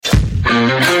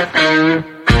Ladies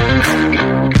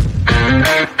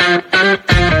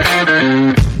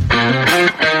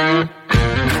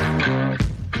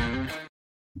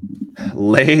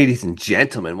and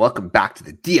gentlemen, welcome back to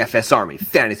the DFS Army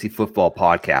Fantasy Football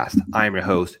Podcast. I'm your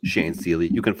host, Shane Seeley.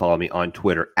 You can follow me on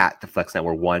Twitter at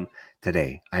TheFlexNetwork1.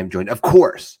 Today, I am joined, of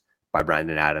course, by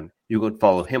Brandon Adam. You can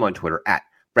follow him on Twitter at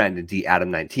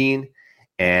BrandonDAdam19.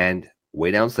 And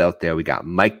way down south there, we got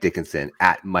Mike Dickinson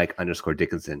at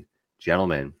Mike_Dickinson.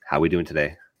 Gentlemen, how are we doing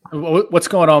today? What's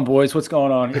going on, boys? What's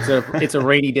going on? It's a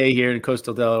rainy day here in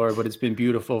coastal Delaware, but it's been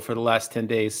beautiful for the last 10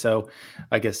 days. So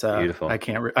I guess beautiful. I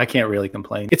can't really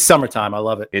complain. It's summertime. I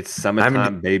love it. It's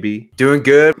summertime, baby. Doing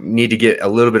good. Need to get a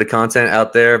little bit of content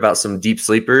out there about some deep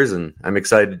sleepers, and I'm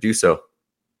excited to do so.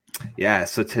 Yeah.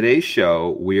 So today's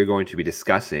show, we are going to be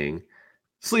discussing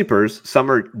sleepers. Some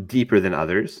are deeper than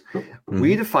others. Mm-hmm.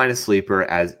 We define a sleeper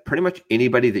as pretty much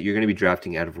anybody that you're going to be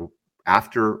drafting out of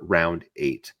after round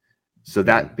 8. So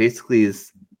that basically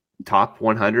is top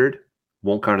 100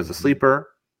 won't count as a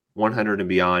sleeper. 100 and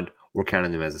beyond, we're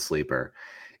counting them as a sleeper.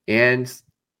 And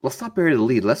let's not bury the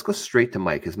lead. Let's go straight to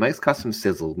Mike, because Mike's got some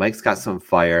sizzle. Mike's got some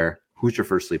fire. Who's your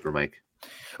first sleeper, Mike?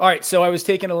 All right, so I was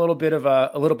taking a little bit of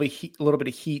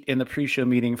heat in the pre-show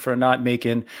meeting for not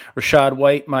making Rachaad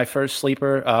White my first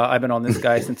sleeper. I've been on this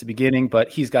guy since the beginning, but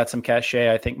he's got some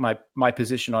cachet. I think my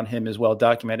position on him is well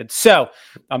documented. So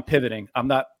I'm pivoting. I'm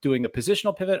not doing a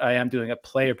positional pivot. I am doing a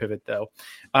player pivot, though.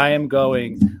 I am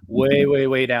going way, way,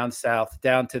 way down south,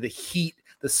 down to the heat,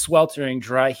 the sweltering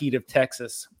dry heat of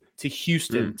Texas, to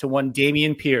Houston, to one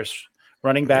Dameon Pierce,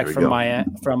 running back from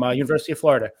University of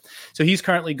Florida. So he's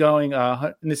currently going,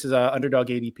 and this is underdog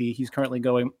ADP. He's currently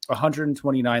going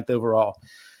 129th overall.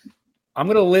 I'm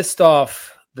going to list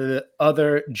off the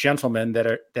other gentlemen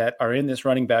that are in this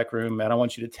running back room, and I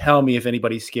want you to tell me if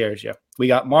anybody scares you. We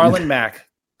got Marlon Mack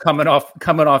coming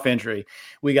off injury.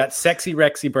 We got Sexy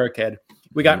Rexy Burkhead.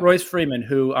 We got Royce Freeman,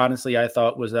 who honestly I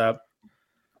thought was I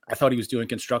thought he was doing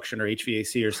construction or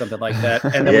HVAC or something like that.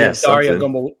 And then,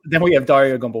 we have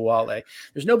Dario Gumbawale.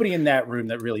 There's nobody in that room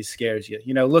that really scares you.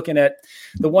 You know, looking at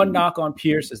the one knock on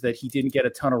Pierce is that he didn't get a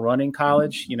ton of run in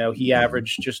college. You know, he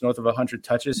averaged just north of 100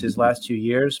 touches his last 2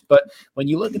 years. But when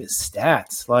you look at his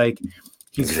stats, like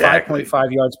he's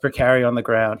 5.5 yards per carry on the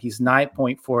ground. He's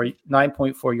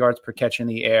 9.4 yards per catch in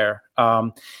the air.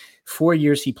 4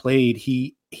 years he played,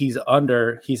 he's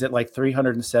at like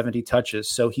 370 touches.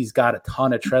 So he's got a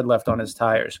ton of tread left on his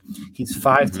tires. He's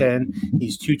 5'10",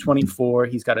 he's 224.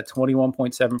 He's got a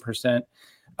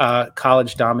 21.7%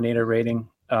 college dominator rating.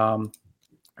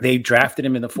 They drafted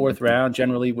him in the 4th round.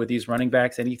 Generally with these running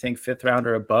backs, anything 5th round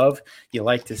or above, you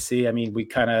like to see. I mean, we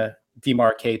kind of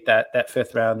demarcate that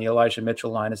 5th round. The Elijah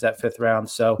Mitchell line is that 5th round.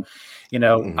 So, you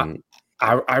know,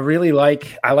 I really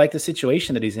like the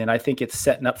situation that he's in. I think it's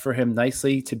setting up for him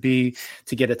nicely to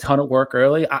get a ton of work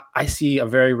early. I see a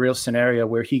very real scenario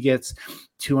where he gets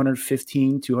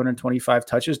 215, 225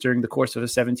 touches during the course of a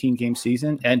 17-game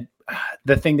season. And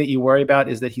the thing that you worry about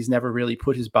is that he's never really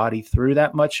put his body through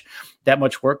that much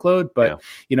workload. But,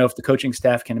 you know, if the coaching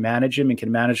staff can manage him and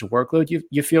can manage the workload,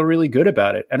 you feel really good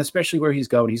about it. And especially where he's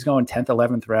going 10th,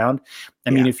 11th round. I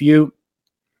mean, if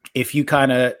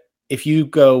you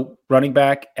go running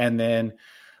back and then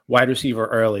wide receiver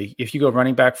early, if you go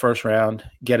running back 1st round,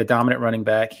 get a dominant running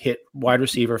back, hit wide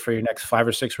receiver for your next 5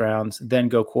 or 6 rounds, then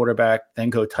go quarterback, then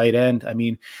go tight end. I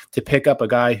mean, to pick up a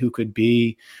guy who could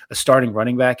be a starting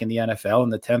running back in the NFL in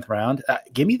the 10th round,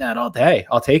 give me that all day.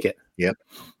 I'll take it. Yep.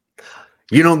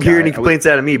 You don't hear any complaints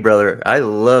out of me, brother. I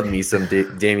love me some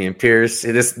Dameon Pierce.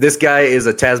 This guy is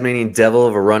a Tasmanian devil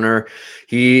of a runner.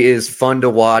 He is fun to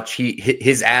watch.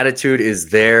 His attitude is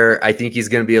there. I think he's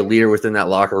going to be a leader within that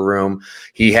locker room.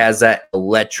 He has that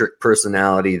electric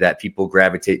personality that people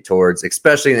gravitate towards,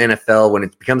 especially in the NFL when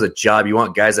it becomes a job. You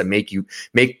want guys that make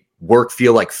work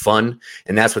feel like fun,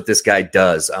 and that's what this guy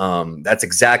does. That's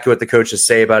exactly what the coaches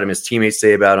say about him, his teammates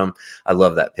say about him. I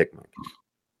love that pick, Mike.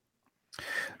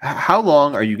 How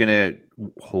long are you going to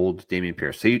hold Dameon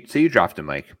Pierce? Say you draft him,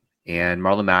 Mike, and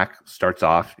Marlon Mack starts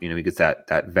off, you know, he gets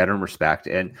that veteran respect.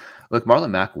 And look,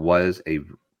 Marlon Mack was a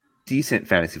decent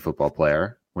fantasy football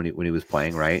player when he was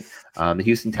playing, right? The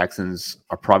Houston Texans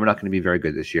are probably not going to be very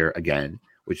good this year again,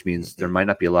 which means there might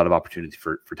not be a lot of opportunity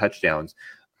for touchdowns.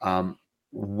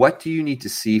 What do you need to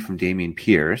see from Dameon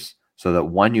Pierce so that,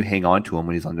 one, you hang on to him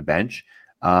when he's on the bench,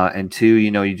 and 2, you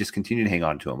know, you just continue to hang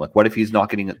on to him? Like, what if he's not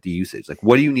getting the usage? Like,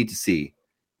 what do you need to see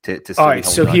to all right,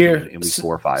 so here in week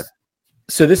 4 or 5?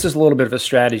 So this is a little bit of a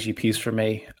strategy piece for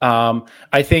me.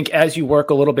 I think as you work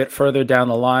a little bit further down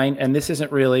the line, and this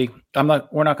isn't really,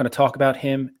 we're not going to talk about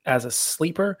him as a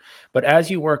sleeper, but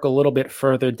as you work a little bit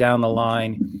further down the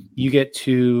line, you get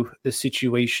to the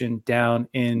situation down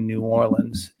in New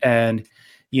Orleans, and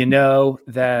you know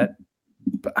that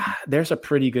there's a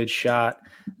pretty good shot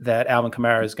that Alvin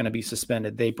Kamara is going to be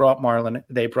suspended. They brought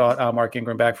Mark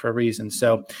Ingram back for a reason.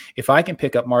 So if I can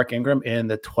pick up Mark Ingram in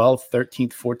the 12th,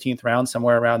 13th, 14th round,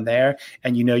 somewhere around there,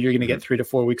 and you know you're going to get 3 to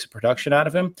 4 weeks of production out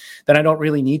of him, then I don't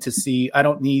really need to see.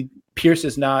 Pierce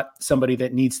is not somebody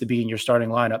that needs to be in your starting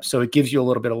lineup. So it gives you a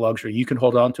little bit of luxury. You can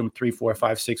hold on to him 3, 4,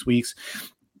 5, 6 weeks.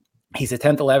 He's a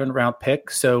 10th, 11th round pick,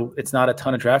 so it's not a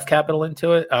ton of draft capital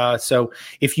into it. So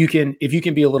if you can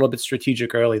be a little bit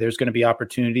strategic early, there's going to be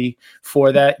opportunity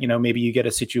for that. You know, maybe you get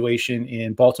a situation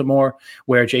in Baltimore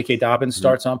where J.K. Dobbins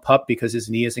starts on PUP because his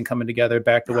knee isn't coming together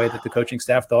back the way that the coaching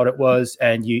staff thought it was,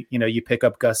 and you pick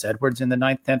up Gus Edwards in the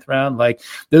 9th, 10th round. Like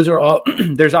those are all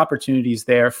there's opportunities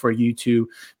there for you to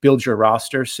build your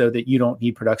roster so that you don't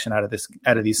need production out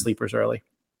of these sleepers early.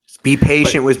 Be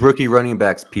patient with rookie running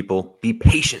backs, people. Be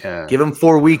patient. Yeah. Give them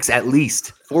 4 weeks at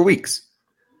least. 4 weeks.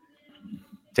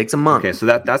 Takes a month. Okay, so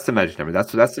that's the magic number.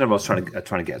 That's the number I was trying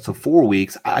to get. So 4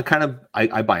 weeks. I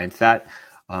buy into that.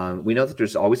 We know that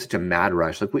there's always such a mad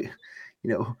rush. Like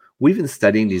we've been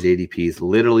studying these ADPs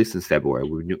literally since February.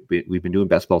 We've been doing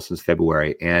best ball since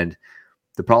February, and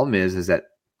the problem is that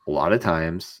a lot of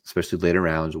times, especially later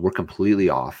rounds, we're completely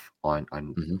off on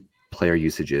player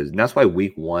usages, and that's why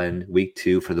week 1, week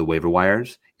 2 for the waiver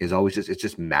wires is always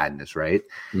just madness, right?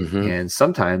 And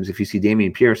sometimes if you see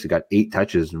Dameon Pierce who got 8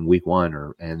 touches in week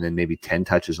 1 and then maybe 10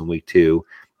 touches in week 2,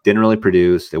 didn't really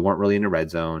produce, they weren't really in the red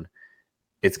zone,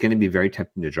 it's going to be very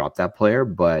tempting to drop that player.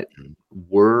 But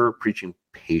we're preaching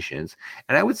patience,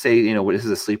 and I would say this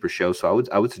is a sleeper show, so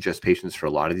I would suggest patience for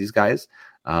a lot of these guys,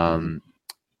 but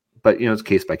it's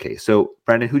case by case. So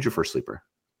Brandon, who's your first sleeper?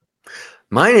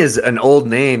 Mine is an old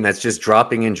name that's just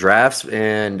dropping in drafts,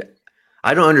 and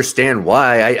I don't understand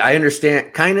why. I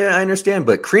understand,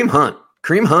 but Kareem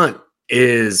Hunt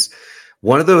is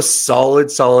one of those solid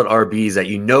RBs that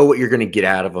you know what you're going to get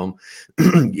out of them.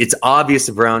 It's obvious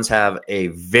the Browns have a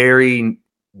very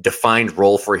defined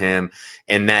role for him,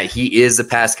 and that he is a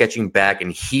pass catching back,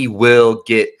 and he will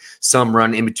get some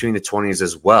run in between the 20s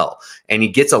as well. And he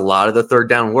gets a lot of the third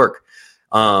down work.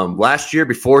 Last year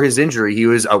before his injury, he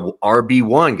was a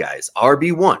RB1, guys.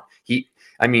 RB1. He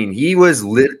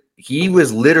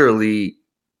was literally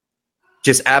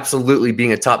just absolutely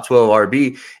being a top 12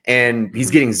 RB, and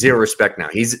he's getting zero respect now.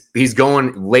 He's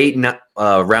going late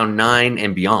round 9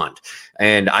 and beyond.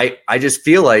 And I just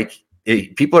feel like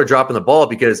people are dropping the ball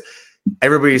because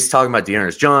everybody's talking about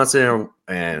Dearness Johnson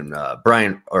and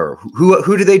Brian, or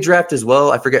who do they draft as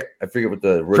well? I forget what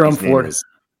the rookie's name is.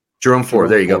 Jerome Ford.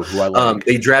 There you go.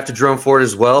 They drafted Jerome Ford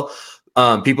as well.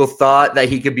 People thought that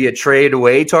he could be a trade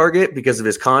away target because of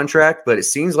his contract, but it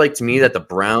seems like to me that the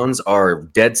Browns are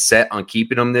dead set on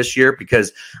keeping him this year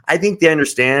because I think they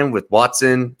understand with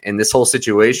Watson and this whole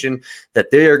situation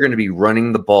that they are going to be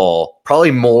running the ball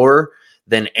probably more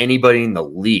than anybody in the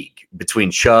league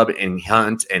between Chubb and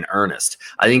Hunt and Ernest.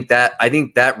 I think that's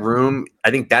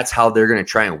how they're going to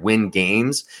try and win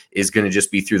games, is going to just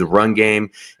be through the run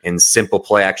game and simple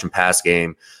play action pass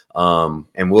game.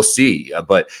 And we'll see.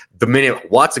 But the minute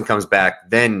Watson comes back,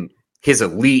 then his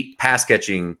elite pass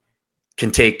catching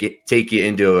can take you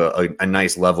into a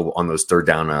nice level on those third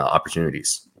down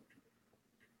opportunities.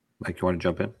 Mike, you want to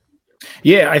jump in?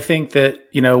 Yeah, I think that,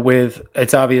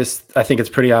 it's obvious. I think it's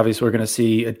pretty obvious we're going to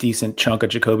see a decent chunk of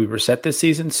Jacoby Brissett this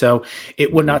season. So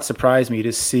it would not surprise me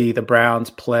to see the Browns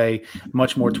play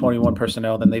much more 21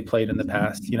 personnel than they played in the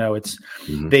past.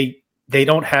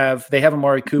 They have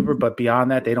Amari Cooper, but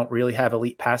beyond that, they don't really have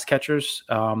elite pass catchers.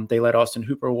 They let Austin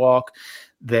Hooper walk.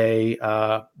 They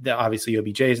obviously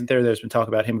OBJ isn't there. There's been talk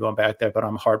about him going back there, but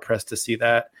I'm hard pressed to see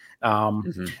that.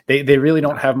 They really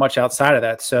don't have much outside of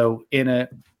that. So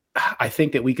I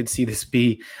think that we could see this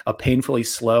be a painfully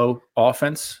slow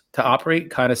offense to operate,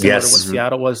 kind of similar to what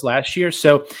Seattle was last year.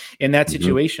 So in that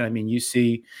situation, I mean,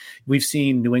 we've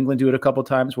seen New England do it a couple of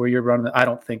times where you're running. I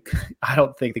don't think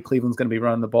that Cleveland's going to be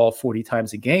running the ball 40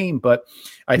 times a game, but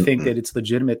I think that it's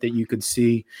legitimate that you could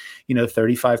see,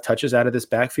 35 touches out of this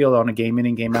backfield on a game in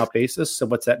and game out basis. So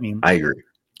what's that mean? I agree.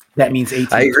 That means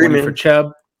 18 to 20 for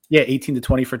Chubb. Yeah, 18 to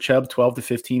 20 for Chubb, 12 to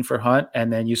 15 for Hunt, and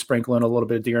then you sprinkle in a little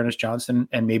bit of Dearness Johnson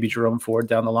and maybe Jerome Ford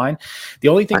down the line. The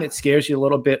only thing that scares you a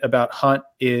little bit about Hunt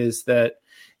is that,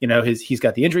 he's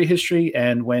got the injury history,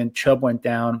 and when Chubb went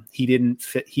down, he didn't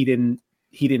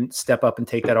he didn't step up and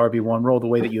take that RB1 role the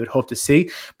way that you would hope to see.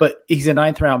 But he's a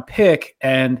 9th round pick,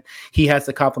 and he has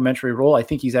the complementary role. I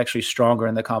think he's actually stronger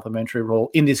in the complementary role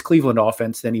in this Cleveland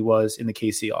offense than he was in the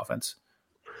KC offense.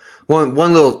 One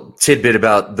little tidbit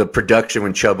about the production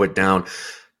when Chubb went down.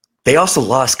 They also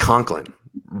lost Conklin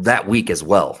that week as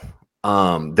well.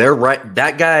 They're right.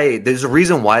 That guy, there's a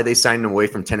reason why they signed him away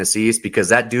from Tennessee, is because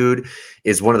that dude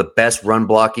is one of the best run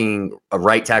blocking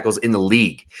right tackles in the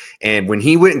league. And when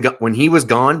he was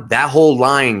gone, that whole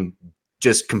line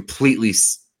just completely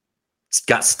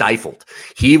got stifled.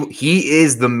 He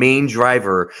is the main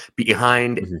driver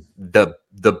behind the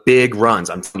big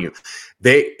runs. I'm telling you,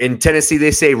 in Tennessee,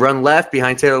 they say run left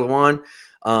behind Taylor Lewan.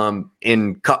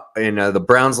 In the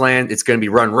Browns land, it's going to be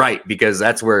run right, because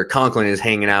that's where Conklin is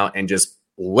hanging out and just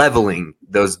leveling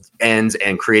those ends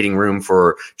and creating room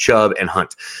for Chubb and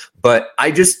Hunt. But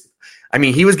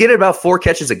he was getting about 4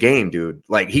 catches a game, dude.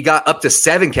 Like, he got up to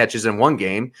 7 catches in one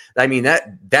game. I mean,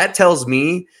 that tells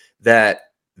me that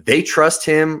they trust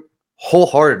him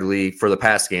wholeheartedly for the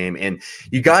pass game. And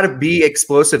you got to be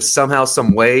explosive somehow,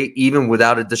 some way, even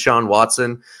without a Deshaun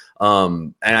Watson.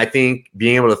 And I think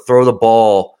being able to throw the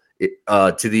ball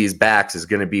to these backs is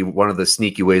going to be one of the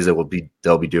sneaky ways that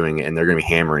they'll be doing it, and they're going to be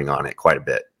hammering on it quite a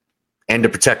bit. And to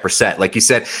protect Brissett, like you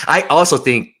said, I also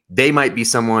think they might be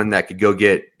someone that could go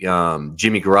get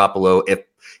Jimmy Garoppolo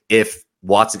if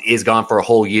Watson is gone for a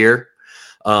whole year.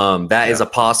 That is a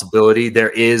possibility. There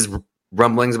is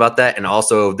rumblings about that, and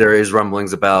also there is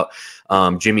rumblings about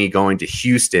Jimmy going to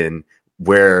Houston,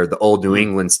 where the old New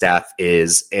England staff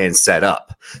is and set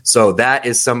up. So that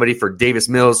is somebody for Davis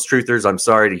Mills truthers. I'm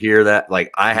sorry to hear that.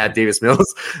 Like, I had Davis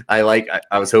Mills. I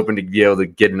was hoping to be able to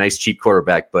get a nice cheap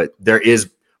quarterback, but there is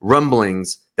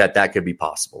rumblings that could be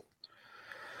possible.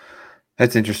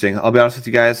 That's interesting. I'll be honest with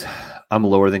you guys. I'm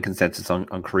lower than consensus on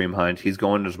Kareem Hunt. He's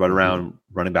going just right around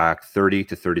running back 30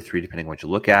 to 33, depending on what you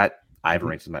look at. I have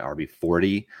ranked as my RB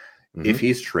 40. If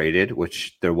he's traded,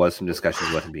 which there was some discussions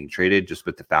about him being traded, just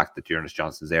with the fact that Dearness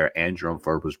Johnson's there and Jerome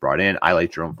Ford was brought in. I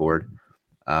like Jerome Ford.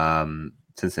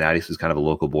 Cincinnati was kind of a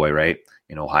local boy, right,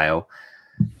 in Ohio.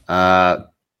 It's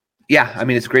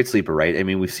a great sleeper, right? I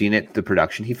mean, we've seen it, the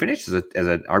production. He finished as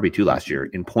an RB2 last year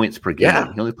in points per game.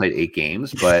 Yeah. He only played 8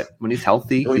 games, but when he's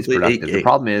healthy, he's productive. The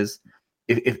problem is,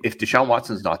 if Deshaun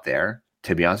Watson's not there,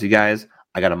 to be honest with you guys,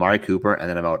 I got Amari Cooper, and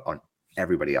then I'm out on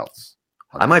everybody else.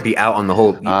 I might be out on the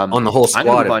whole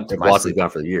squad if Watson's gone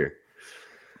for the year.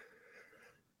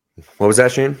 What was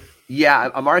that, Shane? Yeah,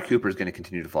 Amari Cooper is going to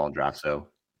continue to fall in drafts. So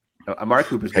Amari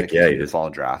Cooper is going to continue to fall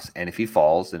in drafts, and if he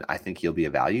falls, then I think he'll be a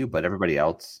value. But everybody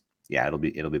else, it'll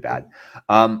be bad.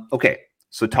 Okay,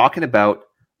 so talking about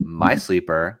my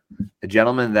sleeper, a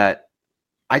gentleman that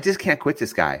I just can't quit.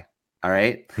 This guy. All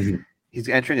right, he's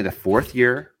entering in the 4th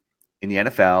year in the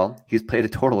NFL. He's played a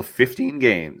total of 15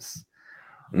 games.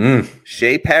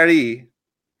 Shea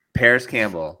Paris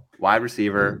Campbell, wide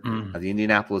receiver of the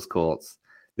Indianapolis Colts.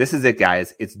 This is it,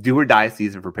 guys. It's do or die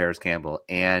season for Paris Campbell,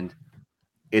 and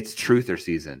it's truther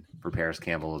season for Paris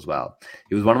Campbell as well.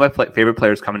 He was one of my favorite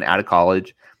players coming out of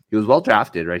college. He was well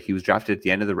drafted, right? He was drafted at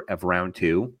the end of round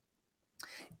 2,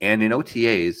 and in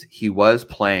OTAs, he was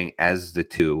playing as the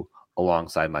 2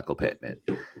 alongside Michael Pittman.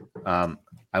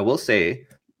 I will say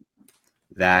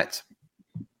that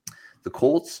the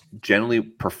Colts generally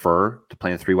prefer to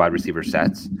play in 3 wide receiver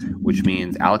sets, which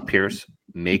means Alec Pierce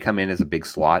may come in as a big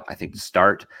slot, I think, to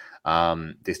start.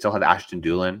 They still have Ashton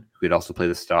Dulin, who could also play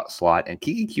the slot, and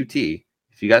Kiki QT.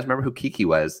 If you guys remember who Kiki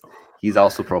was, he's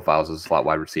also profiles as a slot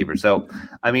wide receiver. So,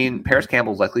 I mean, Paris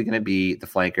Campbell is likely going to be the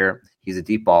flanker. He's a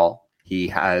deep ball. He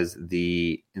has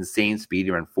the insane speed.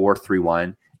 He ran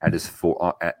 4.31 at his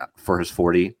for his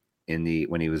 40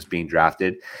 when he was being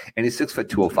drafted, and he's 6 foot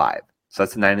 205. So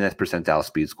that's the 99th percentile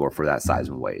speed score for that size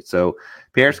and weight. So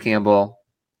Paris Campbell,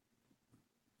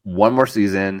 one more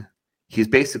season, he's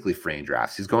basically free in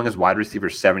drafts. He's going as wide receiver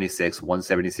 76,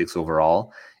 176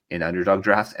 overall in underdog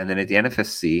drafts. And then at the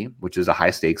NFFC, which is a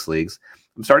high stakes leagues,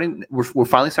 we're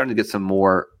finally starting to get some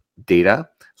more data.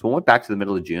 So we went back to the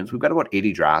middle of June. So we've got about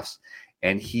 80 drafts,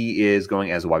 and he is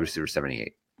going as a wide receiver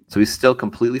 78. So he's still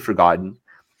completely forgotten.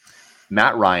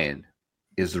 Matt Ryan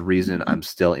is the reason I'm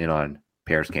still in on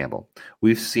Paris Campbell.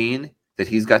 We've seen that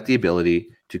he's got the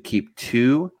ability to keep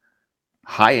 2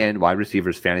 high-end wide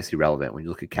receivers fantasy relevant. When you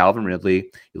look at Calvin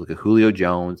Ridley, you look at Julio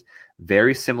Jones,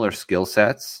 very similar skill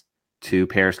sets to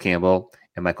Paris Campbell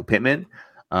and Michael Pittman.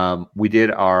 We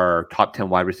did our top 10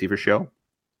 wide receiver show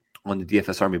on the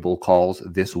DFS Army Bull calls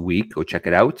this week. Go check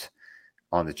it out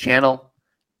on the channel.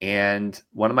 And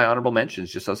one of my honorable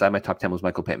mentions just outside my top 10 was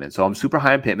Michael Pittman. So I'm super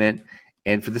high on Pittman.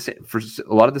 And for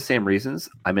a lot of the same reasons,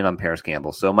 I'm in on Paris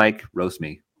Campbell. So, Mike, roast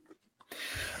me.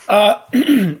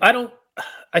 I don't.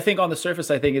 I think on the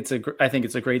surface, I think it's a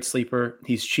great sleeper.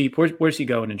 He's cheap. Where's he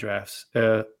going in drafts?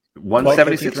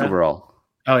 176 overall.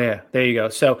 Oh yeah, there you go.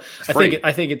 So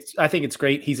I think it's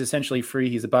great. He's essentially free.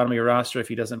 He's the bottom of your roster. If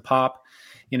he doesn't pop,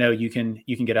 you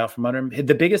can get out from under him.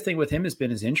 The biggest thing with him has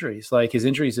been his injuries. Like his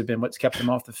injuries have been what's kept him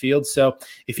off the field. So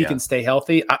if he can stay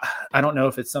healthy, I don't know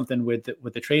if it's something with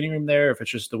the training room there, if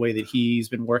it's just the way that he's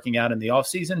been working out in the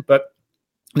offseason, but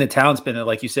the talent's been,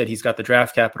 like you said, he's got the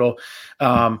draft capital.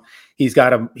 He's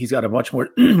got a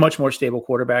much more stable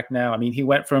quarterback now. I mean, he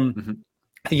went from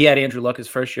he had Andrew Luck his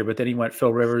first year, but then he went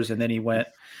Phil Rivers, and then he went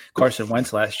Carson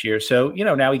Wentz last year. So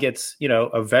now he gets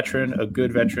a veteran, a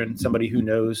good veteran, somebody who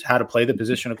knows how to play the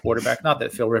position of quarterback. Not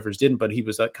that Phil Rivers didn't, but he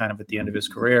was kind of at the end of his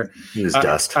career. He was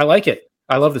dust. I like it.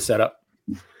 I love the setup.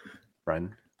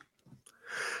 Brian.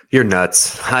 You're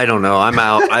nuts. I don't know. I'm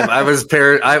out. I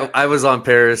was on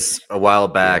Paris a while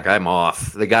back. I'm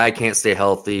off. The guy can't stay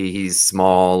healthy. He's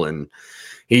small, and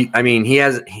he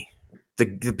has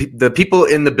the people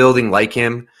in the building like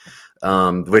him,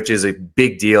 which is a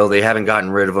big deal. They haven't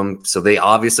gotten rid of him, so they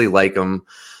obviously like him.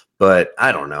 But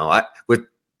I don't know. With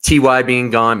TY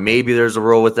being gone, maybe there's a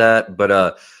role with that.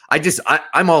 But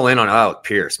I'm all in on Alec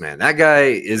Pierce, man. That guy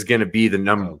is going to be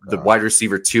the wide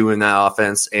receiver 2 in that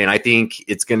offense, and I think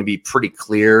it's going to be pretty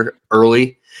clear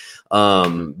early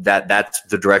that that's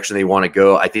the direction they want to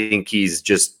go. I think he's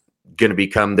just going to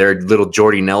become their little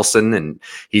Jordy Nelson, and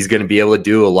he's going to be able to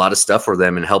do a lot of stuff for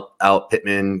them and help out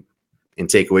Pittman and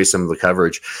take away some of the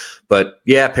coverage. But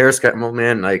yeah, Paris Campbell,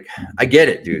 man, like I get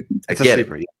it, dude. I get it.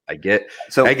 I get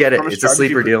it. It's a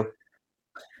sleeper deal.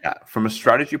 Yeah, from a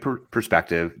strategy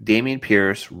perspective, Damian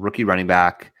Pierce, rookie running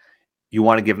back, you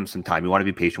want to give him some time. You want to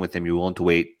be patient with him. You're willing to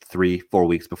wait 3-4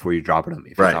 weeks before you drop him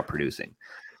if he's not producing.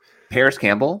 Paris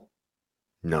Campbell,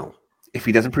 no. If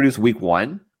he doesn't produce week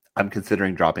 1, I'm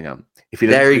considering dropping him. If he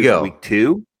doesn't produce week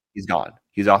 2, he's gone.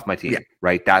 He's off my team,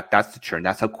 right? That's the churn.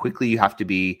 That's how quickly you have to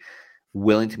be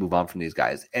willing to move on from these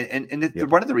guys. And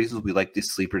one of the reasons we like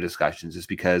these sleeper discussions is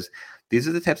because these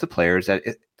are the types of players that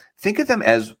think of them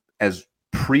as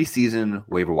preseason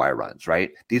waiver wire runs,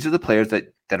 right? These are the players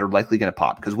that are likely going to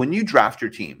pop, because when you draft your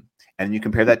team and you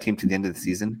compare that team to the end of the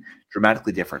season,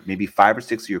 dramatically different. Maybe 5 or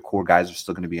 6 of your core guys are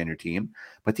still going to be on your team,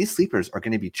 but these sleepers are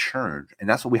going to be churned, and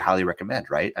that's what we highly recommend,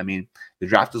 right? I mean, the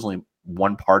draft is only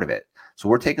one part of it. So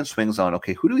we're taking swings on,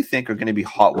 okay, who do we think are going to be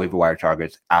hot waiver wire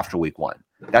targets after week 1?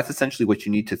 That's essentially what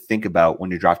you need to think about when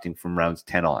you're drafting from rounds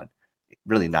 10 on,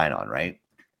 really 9 on, right?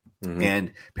 Mm-hmm.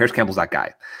 And Paris Campbell's that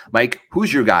guy. Mike,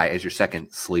 who's your guy as your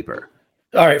second sleeper?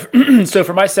 All right. So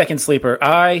for my second sleeper,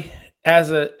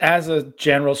 as a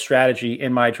general strategy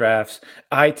in my drafts,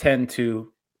 I tend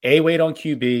to A, wait on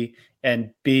QB,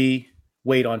 and B,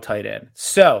 wait on tight end.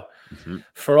 So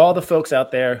for all the folks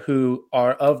out there who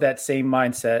are of that same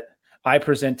mindset, I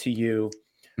present to you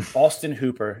Austin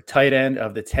Hooper, tight end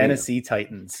of the Tennessee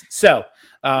Titans. So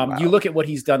you look at what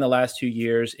he's done the last 2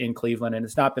 years in Cleveland, and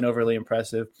it's not been overly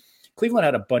impressive. Cleveland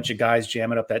had a bunch of guys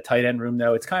jamming up that tight end room,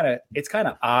 though. It's kind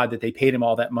of odd that they paid him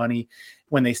all that money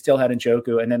when they still had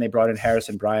Njoku, and then they brought in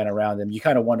Harrison Bryant around him. You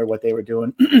kind of wonder what they were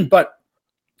doing. But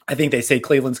I think they say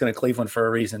Cleveland's going to Cleveland for a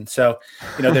reason. So,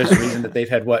 there's a reason that they've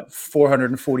had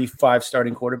 445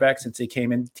 starting quarterbacks since they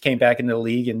came back into the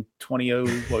league in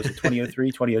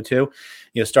 2003, 2002,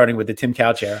 starting with the Tim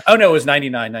Couch era. Oh no, it was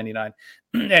 99.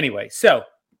 Anyway, so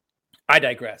I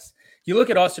digress. You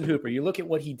look at Austin Hooper, you look at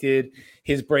what he did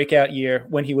his breakout year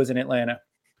when he was in Atlanta.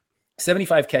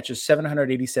 75 catches,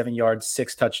 787 yards,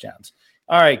 6 touchdowns.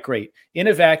 All right, great. In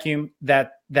a vacuum,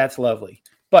 that's lovely.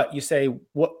 But you say,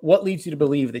 what leads you to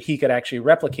believe that he could actually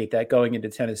replicate that going into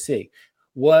Tennessee?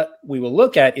 What we will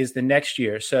look at is the next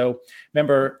year. So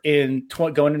remember,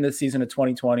 going into the season of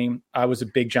 2020, I was a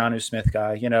big Jonnu Smith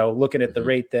guy, looking at the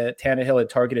rate that Tannehill had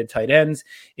targeted tight ends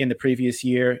in the previous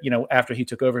year, after he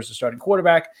took over as a starting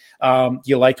quarterback,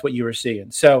 you liked what you were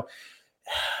seeing. So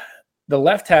the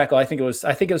left tackle, I think it was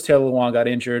Taylor Lewan got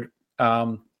injured.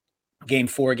 Game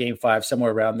 4, game 5,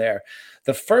 somewhere around there.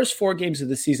 The first 4 games of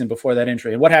the season before that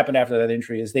injury, and what happened after that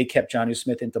injury is they kept Jonnu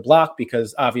Smith into block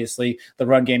because obviously the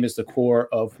run game is the core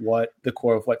of what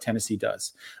Tennessee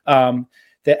does.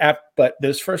 But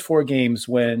those first 4 games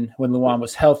when Lewan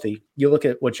was healthy, you look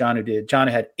at what Jonnu did. Jonnu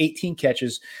had 18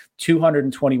 catches,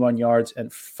 221 yards,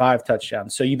 and 5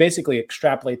 touchdowns. So you basically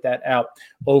extrapolate that out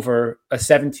over a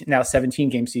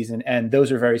 17-game season, and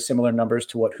those are very similar numbers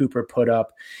to what Hooper put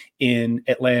up in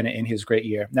Atlanta in his great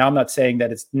year. Now, I'm not saying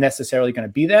that it's necessarily going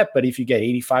to be that, but if you get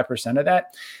 85% of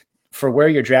that, for where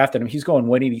you're drafted him, he's going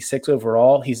 186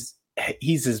 overall. He's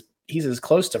he's as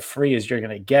close to free as you're going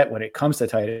to get when it comes to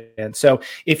tight end. So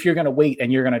if you're going to wait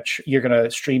and you're going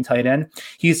to stream tight end,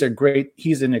 he's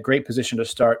in a great position to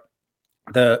start.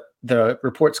 The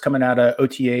reports coming out of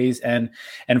OTAs and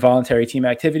voluntary team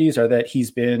activities are that he's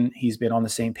been on the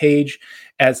same page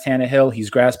as Tannehill. He's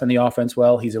grasping the offense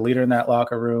well. He's a leader in that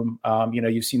locker room.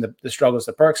 You've seen the struggles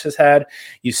that Burks has had.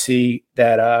 You see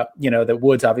that that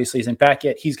Woods obviously isn't back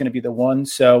yet. He's going to be the one.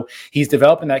 So he's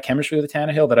developing that chemistry with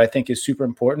Tannehill that I think is super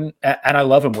important. And I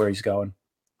love him where he's going.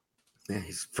 Yeah,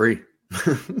 he's free.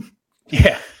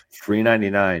 Yeah.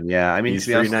 $399. Yeah. I mean, to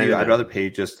be honest with you, I'd rather pay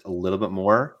just a little bit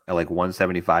more at like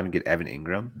 $175 and get Evan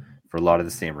Ingram for a lot of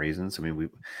the same reasons. I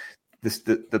mean,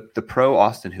 the pro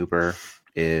Austin Hooper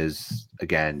is,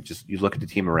 again, just you look at the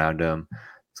team around him.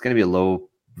 It's going to be a low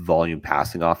volume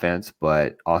passing offense,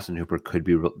 but Austin Hooper could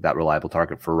be that reliable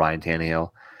target for Ryan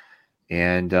Tannehill.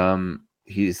 And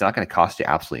he's not going to cost you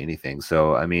absolutely anything.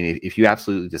 So, I mean, if you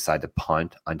absolutely decide to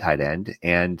punt on tight end,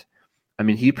 and I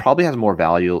mean, he probably has more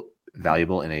valuable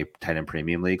in a tight end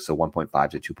premium league, so 1.5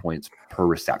 to 2 points per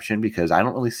reception, because I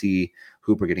don't really see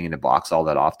Hooper getting into box all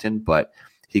that often, but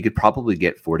he could probably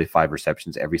get 4 to 5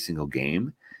 receptions every single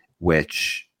game,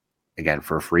 which again,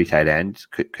 for a free tight end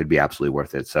could be absolutely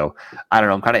worth it. So I don't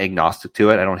know, I'm kind of agnostic to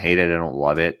it. I don't hate it, I don't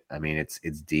love it. I mean, it's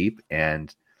deep,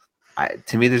 and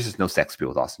to me there's just no sex appeal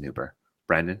with Austin Hooper.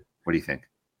 Brandon, what do you think?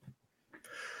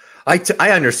 I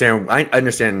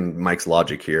understand Mike's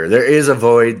logic here. There is a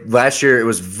void. Last year, it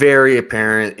was very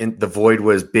apparent, and the void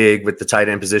was big with the tight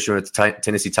end position with the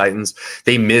Tennessee Titans.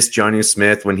 They missed Jonnu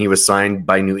Smith when he was signed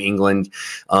by New England.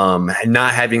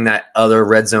 Not having that other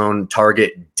red zone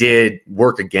target did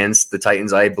work against the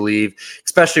Titans, I believe,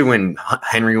 especially when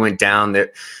Henry went down.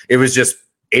 It was just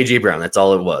A.J. Brown. That's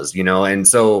all it was, and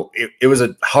so it was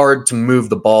hard to move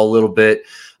the ball a little bit.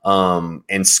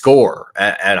 And score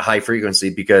at a high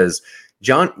frequency, because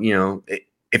John,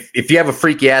 if you have a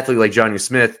freaky athlete like Jonnu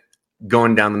Smith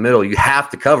going down the middle, you have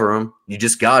to cover him. You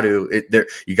just got to.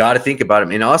 You got to think about him.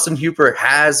 And Austin Hooper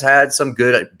has had some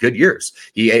good years.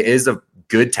 He is a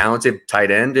good, talented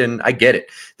tight end, and I get it.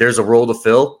 There's a role to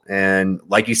fill, and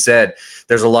like you said,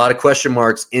 there's a lot of question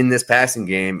marks in this passing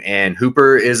game, and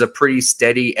Hooper is a pretty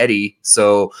steady Eddie,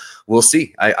 so we'll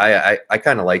see. I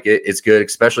kind of like it. It's good,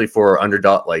 especially for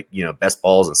underdog, like, best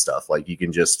balls and stuff. Like, you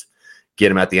can just get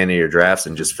him at the end of your drafts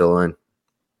and just fill in.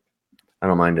 I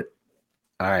don't mind it.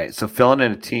 All right, so filling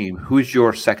in a team, who's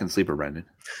your second sleeper, Brendan?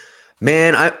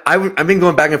 Man, I've been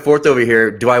going back and forth over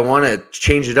here. Do I want to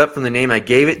change it up from the name I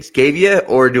gave you,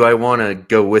 or do I want to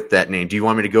go with that name? Do you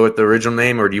want me to go with the original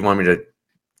name, or do you want me to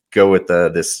go with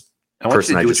this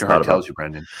person I just thought about? You,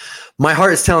 Brendan. My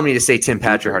heart is telling me to say Tim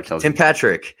Patrick.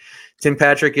 Tim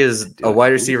Patrick is a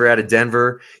wide receiver out of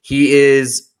Denver. He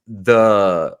is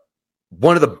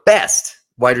one of the best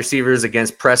wide receivers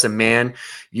against press and man.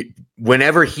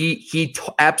 Whenever he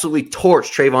absolutely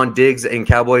torched Trayvon Diggs in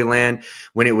Cowboy land,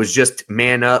 when it was just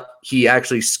man up, he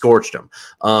actually scorched him.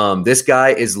 This guy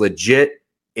is legit,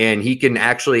 and he can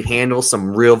actually handle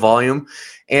some real volume.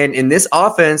 And in this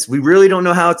offense, we really don't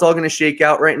know how it's all going to shake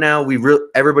out right now.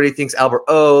 Everybody thinks Albert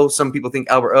O. Some people think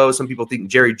Albert O. Some people think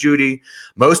Jerry Jeudy.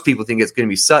 Most people think it's going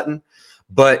to be Sutton.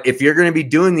 But if you're going to be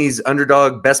doing these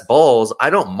underdog best balls, I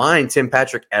don't mind Tim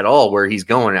Patrick at all where he's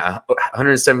going at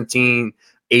 117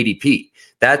 ADP.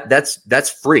 That's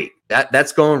free.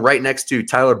 That's going right next to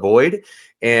Tyler Boyd.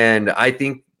 And I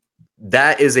think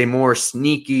that is a more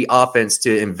sneaky offense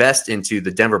to invest into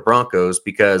the Denver Broncos,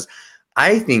 because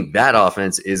I think that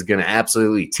offense is going to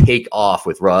absolutely take off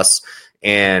with Russ.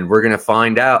 And we're going to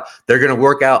find out. They're going to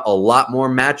work out a lot more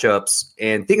matchups.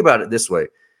 And think about it this way.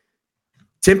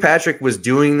 Tim Patrick was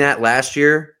doing that last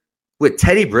year with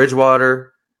Teddy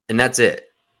Bridgewater, and that's it.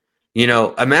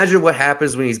 Imagine what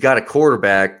happens when he's got a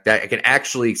quarterback that can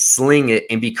actually sling it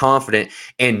and be confident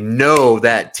and know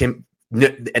that Tim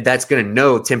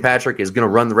Patrick is going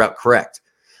to run the route correct.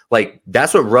 Like,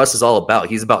 that's what Russ is all about.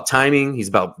 He's about timing. He's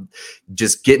about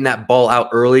just getting that ball out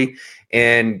early.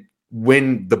 And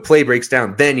when the play breaks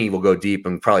down, then he will go deep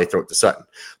and probably throw it to Sutton.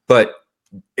 But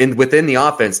within the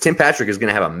offense, Tim Patrick is going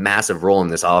to have a massive role in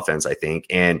this offense, I think.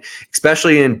 And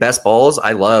especially in best balls,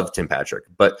 I love Tim Patrick.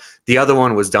 But the other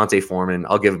one was Dante Foreman.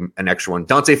 I'll give him an extra one.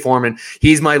 Dante Foreman,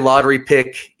 he's my lottery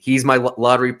pick. He's my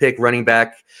lottery pick running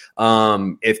back.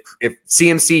 If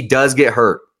CMC does get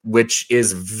hurt, which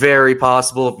is very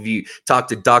possible, if you talk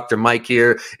to Dr. Mike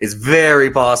here, it's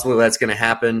very possible that's going to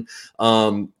happen.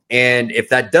 And if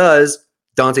that does,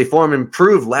 Dante Foreman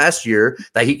proved last year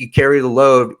that he could carry the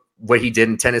load, what he did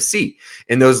in Tennessee.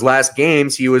 In those last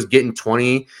games, he was getting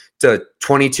 20 to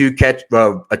 22 catch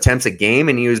attempts a game,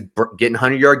 and he was getting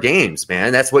 100-yard games,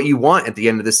 man. That's what you want at the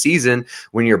end of the season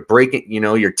when you're breaking,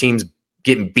 your team's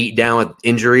getting beat down with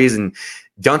injuries. And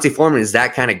D'Onta Foreman is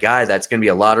that kind of guy that's going to be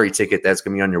a lottery ticket that's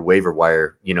going to be on your waiver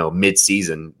wire,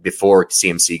 mid-season before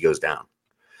CMC goes down.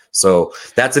 So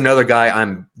that's another guy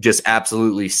I'm just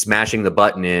absolutely smashing the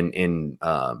button in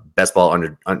best ball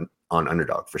on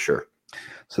Underdog for sure.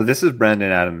 So this is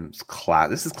Brandon Adams' class.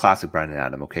 This is classic Brandon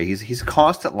Adams. Okay, he's a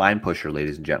constant line pusher,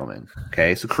 ladies and gentlemen.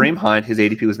 Okay, so Kareem Hunt, his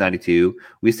ADP was 92.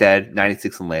 We said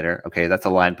 96 and later. Okay, that's a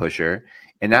line pusher.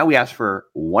 And now we asked for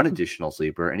one additional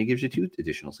sleeper, and he gives you 2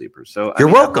 additional sleepers. So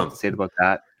you're welcome. To say about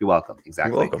that, you're welcome.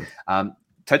 Exactly. You're welcome.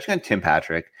 Touching on Tim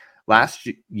Patrick, last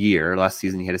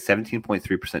season, he had a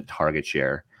 17.3% target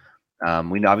share.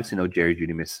 We obviously know Jerry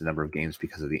Jeudy missed a number of games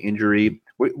because of the injury.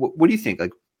 What do you think?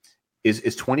 Like, is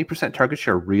 20% target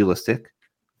share realistic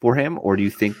for him, or do you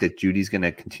think that Judy's going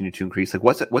to continue to increase? Like,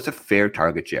 what's a fair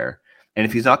target share? And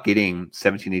if he's not getting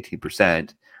 17,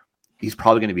 18%, he's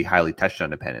probably going to be highly touchdown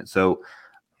dependent. So,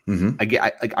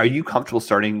 are you comfortable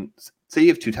starting? Say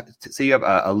you have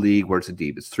a league where it's a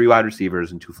deep, it's 3 wide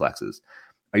receivers and 2 flexes.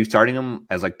 Are you starting him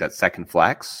as like that second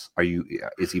flex?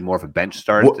 Is he more of a bench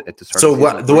start at the start? So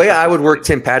the way I would work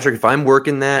Tim Patrick, if I'm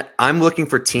working that, I'm looking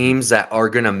for teams that are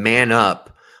going to man up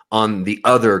on the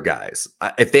other guys.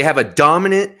 If they have a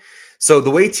dominant, so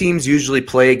the way teams usually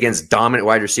play against dominant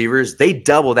wide receivers, they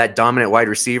double that dominant wide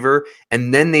receiver,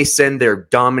 and then they send their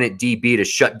dominant DB to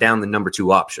shut down the number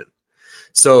 2 option.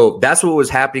 So that's what was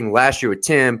happening last year with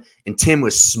Tim, and Tim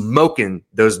was smoking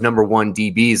those number 1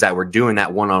 DBs that were doing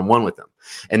that one-on-one with him.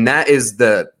 And that is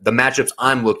the matchups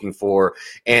I'm looking for.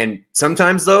 And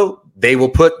sometimes, though, they will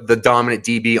put the dominant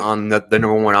DB on the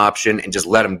number 1 option and just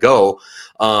let him go.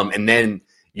 And then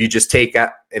you just take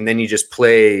out, and then you just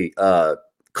play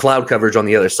cloud coverage on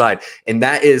the other side. And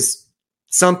that is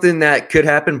something that could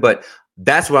happen, but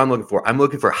that's what I'm looking for. I'm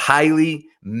looking for highly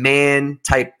man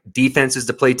type defenses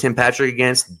to play Tim Patrick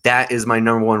against. That is my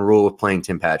number 1 rule of playing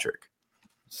Tim Patrick.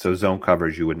 So zone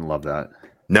coverage, you wouldn't love that.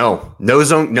 No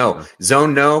zone. No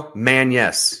zone. No man.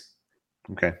 Yes.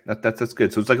 Okay. That's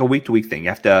good. So it's like a week to week thing. You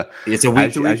have to, it's a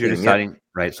week to week as you're deciding,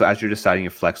 right? So as you're deciding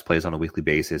your flex plays on a weekly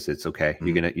basis, it's okay. Mm-hmm.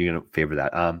 You're going to favor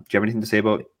that. Do you have anything to say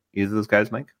about either of those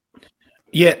guys, Mike?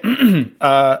 Yeah.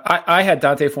 I had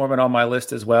D'Onta Foreman on my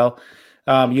list as well.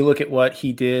 You look at what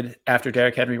he did after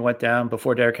Derrick Henry went down.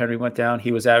 Before Derrick Henry went down,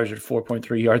 he was averaging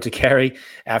 4.3 yards a carry.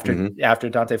 After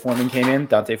D'Onta Foreman came in,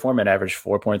 D'Onta Foreman averaged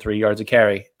 4.3 yards a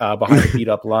carry behind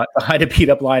a beat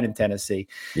up line in Tennessee.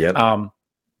 Yep.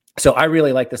 So I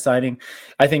really like the signing.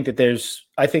 I think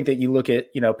that you look at,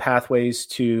 pathways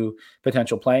to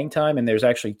potential playing time, and there's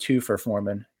actually 2 for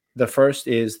Foreman. The first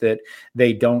is that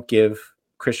they don't give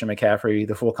Christian McCaffrey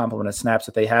the full complement of snaps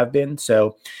that they have been.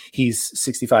 So he's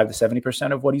 65 to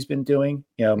 70% of what he's been doing.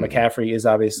 McCaffrey is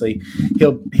obviously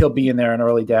he'll be in there on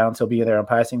early downs. He'll be in there on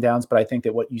passing downs. But I think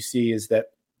that what you see is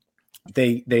that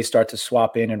they start to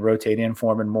swap in and rotate in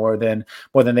Foreman more than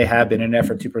they have been in an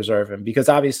effort to preserve him, because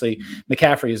obviously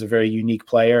McCaffrey is a very unique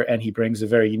player and he brings a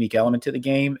very unique element to the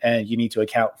game, and you need to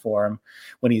account for him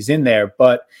when he's in there.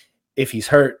 But if he's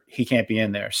hurt, he can't be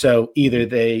in there. So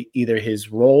either his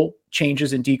role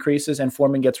changes and decreases and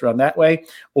Foreman gets run that way,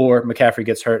 or McCaffrey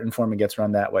gets hurt and Foreman gets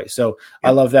run that way. So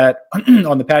I love that.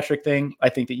 On the Patrick thing, I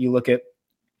think that you look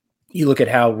at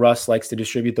how Russ likes to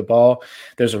distribute the ball.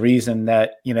 There's a reason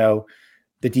that,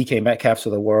 the DK Metcalfs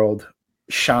of the world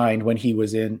shined when he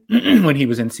was in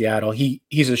Seattle.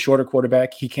 He's a shorter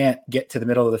quarterback. He can't get to the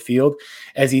middle of the field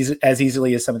as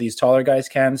easily as some of these taller guys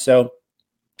can. So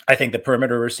I think the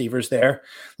perimeter receivers there,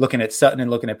 looking at Sutton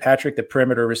and looking at Patrick, the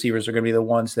perimeter receivers are going to be the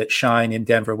ones that shine in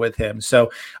Denver with him.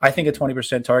 So I think a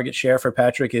 20% target share for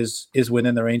Patrick is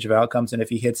within the range of outcomes. And if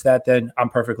he hits that, then I'm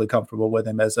perfectly comfortable with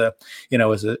him as a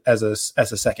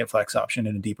second flex option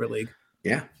in a deeper league.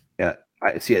 Yeah. Yeah.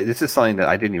 I see. This is something that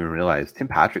I didn't even realize. Tim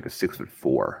Patrick is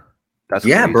 6'4". That's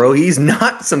crazy. Bro. He's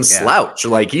not some slouch.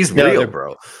 Like he's real,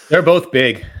 bro. They're both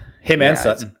big. Him and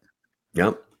Sutton.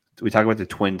 Yep. We talk about the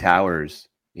Twin Towers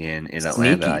in Atlanta.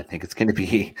 Sneaky. I think it's going to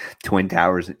be Twin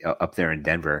Towers up there in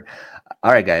Denver.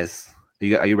 All right, guys,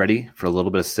 are you ready for a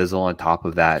little bit of sizzle on top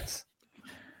of that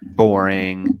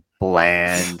boring,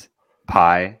 bland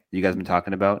pie you guys been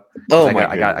talking about? Oh,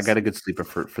 I got a good sleeper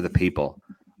for the people,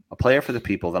 a player for the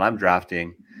people that I'm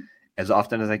drafting as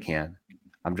often as I can.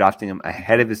 I'm drafting him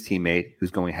ahead of his teammate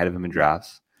who's going ahead of him in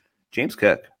drafts. James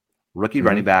Cook, rookie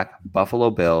running back, Buffalo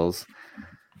Bills.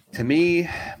 To me,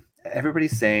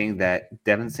 everybody's saying that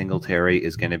Devin Singletary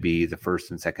is going to be the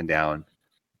first and second down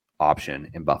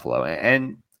option in Buffalo.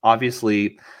 And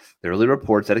obviously, the early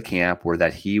reports at a camp were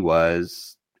that he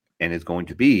was and is going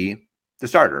to be the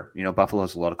starter. Buffalo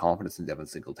has a lot of confidence in Devin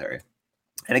Singletary.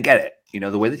 And I get it.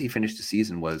 The way that he finished the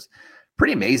season was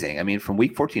pretty amazing. I mean, from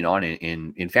week 14 on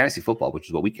in fantasy football, which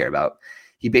is what we care about,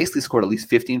 he basically scored at least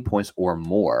 15 points or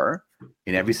more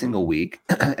in every single week.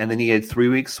 And then he had a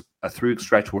 3-week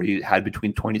stretch where he had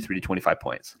between 23 to 25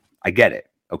 points. I get it.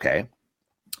 Okay.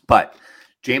 But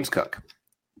James Cook,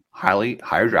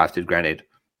 higher drafted, granted,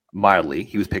 mildly.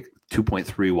 He was picked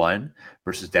 2.31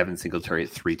 versus Devin Singletary at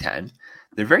 310.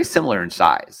 They're very similar in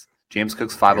size. James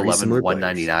Cook's 5'11",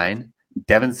 199.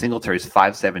 Devin Singletary's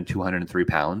 5'7", 203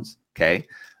 pounds. Okay.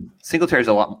 Singletary's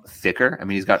a lot thicker. I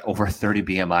mean, he's got over 30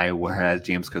 BMI, whereas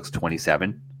James Cook's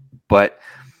 27. But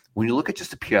when you look at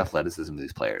just the pure athleticism of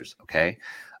these players, okay,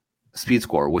 speed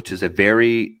score, which is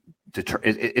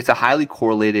it's a highly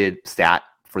correlated stat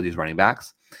for these running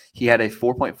backs. He had a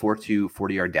 4.42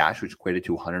 40-yard dash, which equated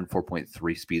to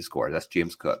 104.3 speed score. That's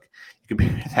James Cook. You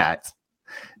compare that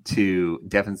to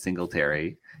Devin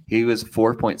Singletary. He was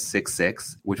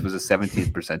 4.66, which was a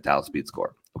 17th percentile speed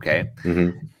score. Okay.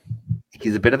 Mm-hmm.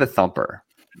 He's a bit of a thumper,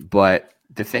 but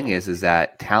the thing is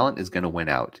that talent is going to win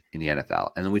out in the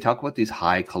NFL. And then we talk about these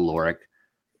high caloric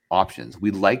options.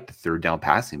 We like the third down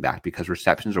passing back because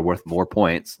receptions are worth more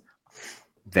points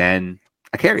than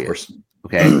a carry.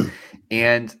 Okay.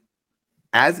 And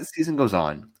as the season goes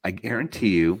on, I guarantee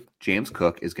you James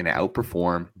Cook is going to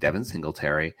outperform Devin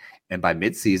Singletary. And by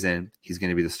midseason, he's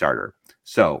going to be the starter.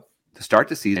 So to start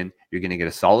the season, you're going to get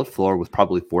a solid floor with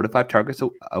probably 4 to 5 targets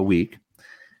a week.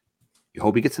 You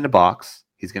hope he gets in the box.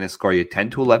 He's going to score you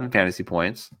 10 to 11 fantasy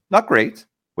points. Not great,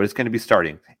 but it's going to be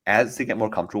starting. As they get more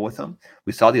comfortable with him,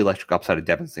 we saw the electric upside of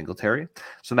Devin Singletary.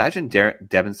 So imagine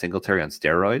Devin Singletary on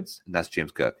steroids, and that's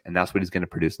James Cook. And that's what he's going to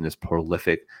produce in this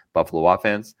prolific Buffalo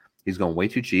offense. He's going way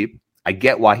too cheap. I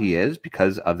get why he is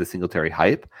because of the Singletary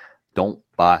hype. Don't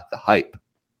buy the hype.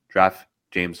 Draft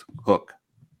James Cook.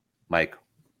 Mike,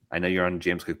 I know you're on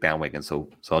James Cook bandwagon, so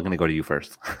I'm going to go to you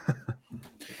first.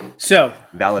 So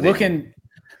looking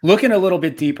a little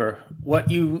bit deeper, what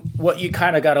you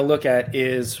kind of got to look at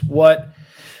is what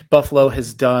Buffalo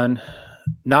has done,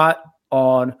 not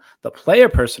on the player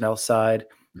personnel side,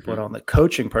 but on the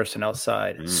coaching personnel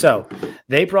side. So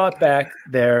they brought back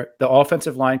the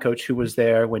offensive line coach who was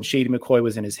there when Shady McCoy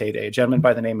was in his heyday, a gentleman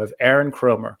by the name of Aaron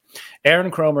Kromer.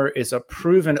 Aaron Kromer is a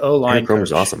proven O-line coach. Aaron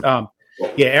Kromer's awesome.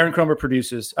 Aaron Kromer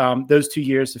produces those 2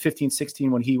 years, the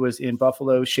 15-16 when he was in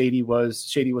Buffalo. Shady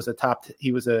was a top.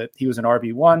 He was an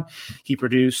RB1. He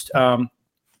produced.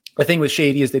 The thing with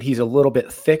Shady is that he's a little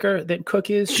bit thicker than Cook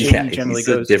is. Shady generally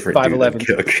goes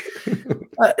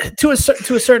 5'11". To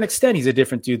a certain extent, he's a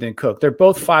different dude than Cook. They're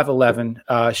both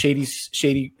 5'11".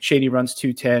 Shady runs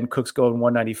 210. Cook's going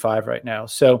 195 right now.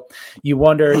 So you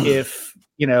wonder if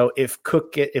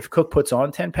Cook puts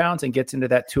on 10 pounds and gets into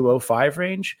that 205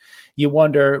 range, you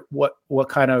wonder what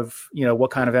kind of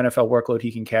NFL workload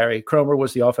he can carry. Kromer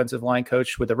was the offensive line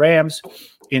coach with the Rams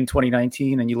in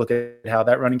 2019, and you look at how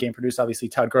that running game produced. Obviously,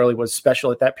 Todd Gurley was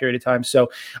special at that period of time. So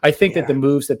I think that the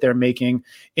moves that they're making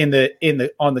on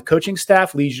the coaching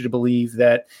staff leads you to believe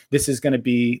that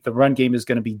the run game is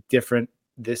going to be different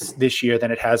this year than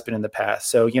it has been in the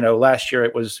past. So, last year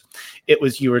it was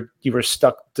you were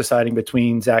stuck deciding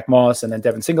between Zach Moss and then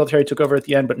Devin Singletary took over at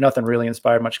the end, but nothing really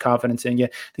inspired much confidence in you. I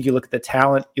think you look at the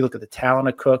talent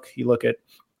of Cook, you look at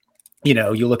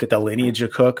the lineage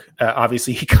of Cook.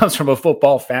 Obviously he comes from a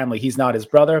football family. He's not his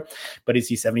brother, but is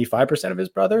he 75% of his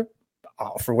brother?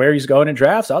 For where he's going in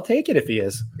drafts, I'll take it if he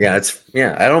is. I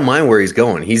don't mind where he's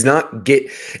going. This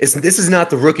is not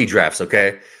the rookie drafts,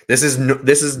 okay? This is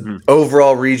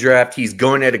overall redraft. He's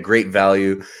going at a great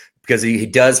value because he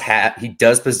does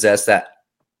possess that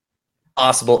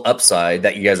possible upside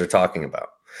that you guys are talking about.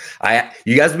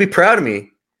 You guys would be proud of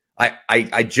me.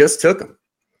 I just took him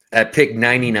at pick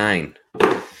 99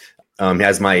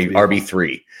 as my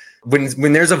RB3.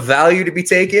 When there's a value to be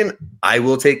taken, I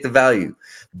will take the value.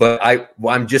 But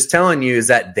what I'm just telling you is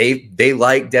that they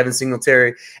like Devin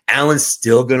Singletary. Allen's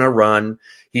still going to run.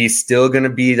 He's still going to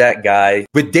be that guy.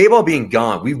 With Daboll being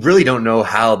gone, we really don't know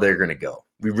how they're going to go.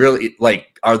 We really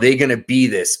are they going to be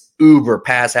this uber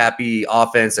pass happy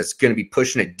offense that's going to be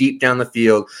pushing it deep down the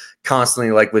field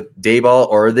constantly like with Daboll,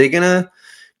 or are they going to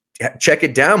check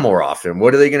it down more often?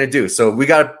 What are they going to do? So we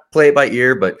got to play it by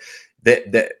ear, but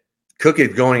that Cook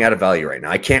is going out of value right now.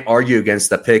 I can't argue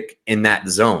against the pick in that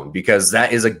zone because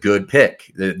that is a good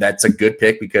pick. That's a good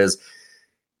pick because,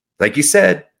 like you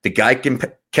said, the guy can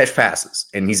catch passes,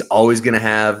 and he's always going to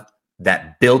have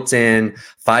that built-in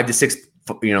 5 to 6,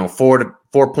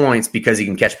 4 points because he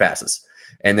can catch passes,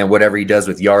 and then whatever he does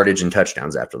with yardage and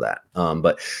touchdowns after that.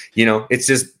 But it's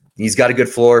just He's got a good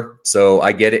floor, so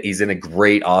I get it. He's in a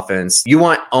great offense. You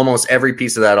want almost every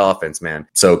piece of that offense, man.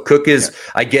 So Cook is,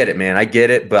 I get it, man. I get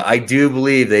it. But I do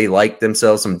believe they like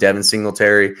themselves some Devin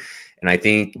Singletary. And I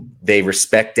think they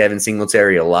respect Devin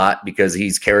Singletary a lot because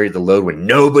he's carried the load when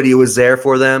nobody was there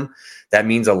for them. That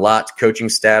means a lot to coaching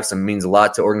staffs and means a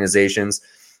lot to organizations.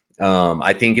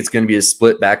 I think it's going to be a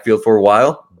split backfield for a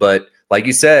while. But like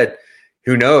you said,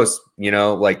 who knows?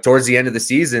 Like towards the end of the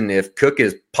season, if Cook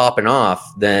is popping off,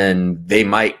 then they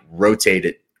might rotate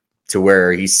it to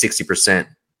where he's 60%,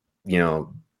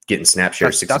 getting snap share,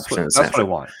 60% of the snap That's what I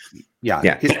want. Yeah.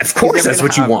 Of course, that's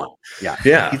what you want. Yeah.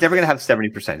 Yeah. He's never going to have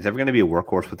 70%. He's never going to be a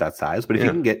workhorse with that size. But if you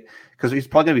can get, because he's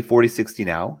probably going to be 40-60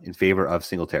 now in favor of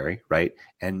Singletary, right?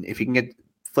 And if you can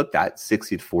flip that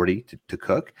 60-40 to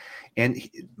Cook. And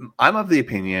I'm of the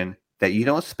opinion that you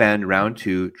don't spend round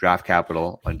 2 draft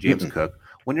capital on James Cook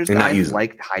when there's guys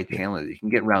like high talent. You can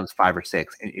get rounds 5 or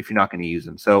 6 if you're not going to use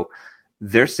them. So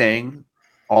they're saying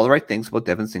all the right things about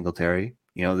Devin Singletary.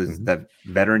 There's that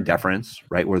veteran deference,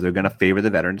 right, where they're going to favor the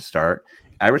veteran to start.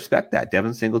 I respect that.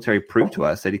 Devin Singletary proved to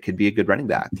us that he could be a good running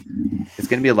back. It's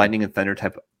going to be a lightning and thunder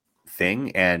type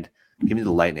thing, and give me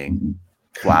the lightning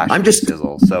flash. I'm just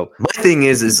sizzle. So my thing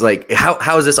is like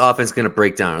how is this offense going to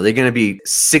break down? Are they going to be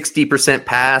 60%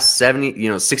 pass, 70,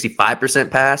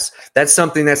 65% pass? That's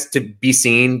something that's to be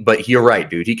seen. But you're right,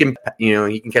 dude. He can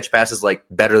catch passes like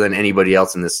better than anybody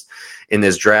else in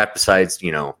this draft besides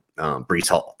Breece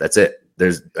Hall. That's it.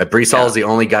 There's Breece Hall is the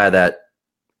only guy that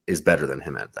is better than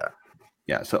him at that.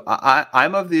 Yeah. So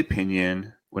I'm of the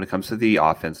opinion when it comes to the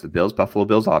offense, the Buffalo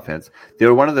Bills offense, they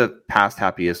were one of the past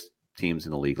happiest teams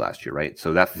in the league last year, right?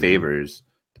 So that favors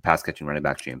the pass catching running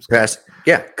back James Cook.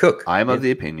 Cook. I'm of the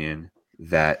opinion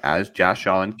that as Josh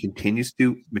Allen continues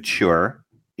to mature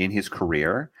in his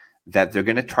career, that they're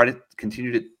going to try to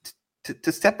continue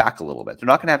to step back a little bit. They're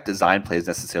not going to have design plays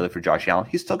necessarily for Josh Allen.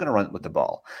 He's still going to run with the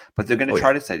ball, but they're going to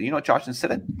try to say, Josh,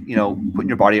 instead of putting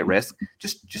your body at risk,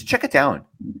 just check it down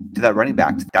to that running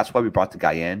back. That's why we brought the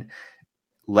guy in.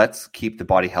 Let's keep the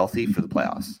body healthy for the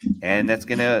playoffs. And that's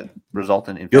going to result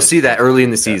in... You'll see that early in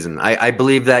the season. I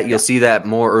believe that you'll see that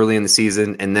more early in the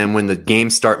season. And then when the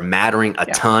games start mattering a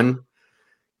ton,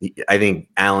 I think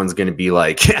Allen's going to be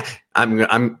like,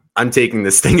 I'm taking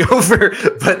this thing over.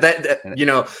 But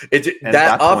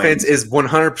that offense is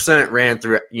 100% ran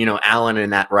through, Allen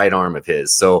and that right arm of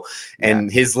his. So,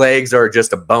 and his legs are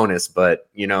just a bonus, but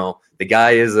the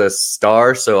guy is a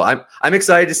star. So I'm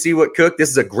excited to see what Cook. This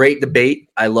is a great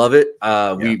debate. I love it.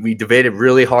 We debated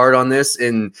really hard on this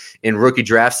in rookie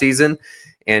draft season.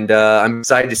 And I'm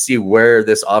excited to see where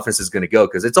this offense is going to go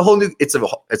because it's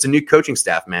a new coaching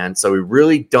staff, man. So we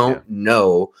really don't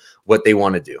know what they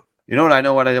want to do. You know what I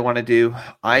know what I want to do?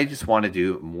 I just want to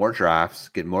do more drafts,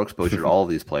 get more exposure to all of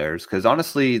these players. Because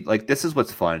honestly, like this is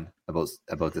what's fun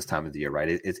about this time of the year,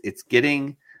 right? It's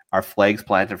getting our flags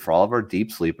planted for all of our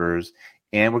deep sleepers,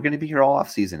 and we're going to be here all off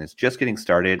season. It's just getting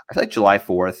started. I feel like July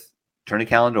 4th, turn the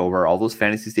calendar over. All those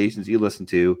fantasy stations you listen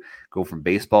to go from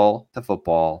baseball to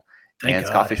football. And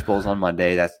Scott Fish Bowl's on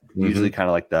Monday. That's usually kind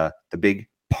of like the big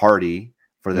party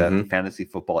for the fantasy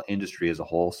football industry as a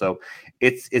whole. So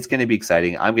it's going to be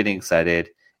exciting. I'm getting excited,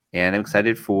 and I'm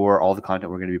excited for all the content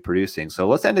we're going to be producing. So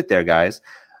let's end it there, guys.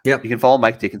 Yep. You can follow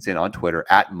Mike Dickinson on Twitter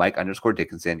at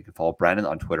Mike_Dickinson. You can follow Brandon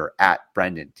on Twitter at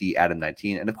Brandon D Adam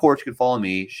 19. And of course, you can follow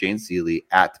me, Shane Seeley,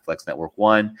 at Flex Network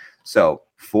 1. So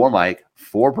for Mike,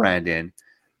 for Brandon,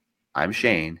 I'm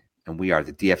Shane, and we are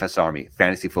the DFS Army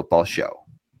Fantasy Football Show.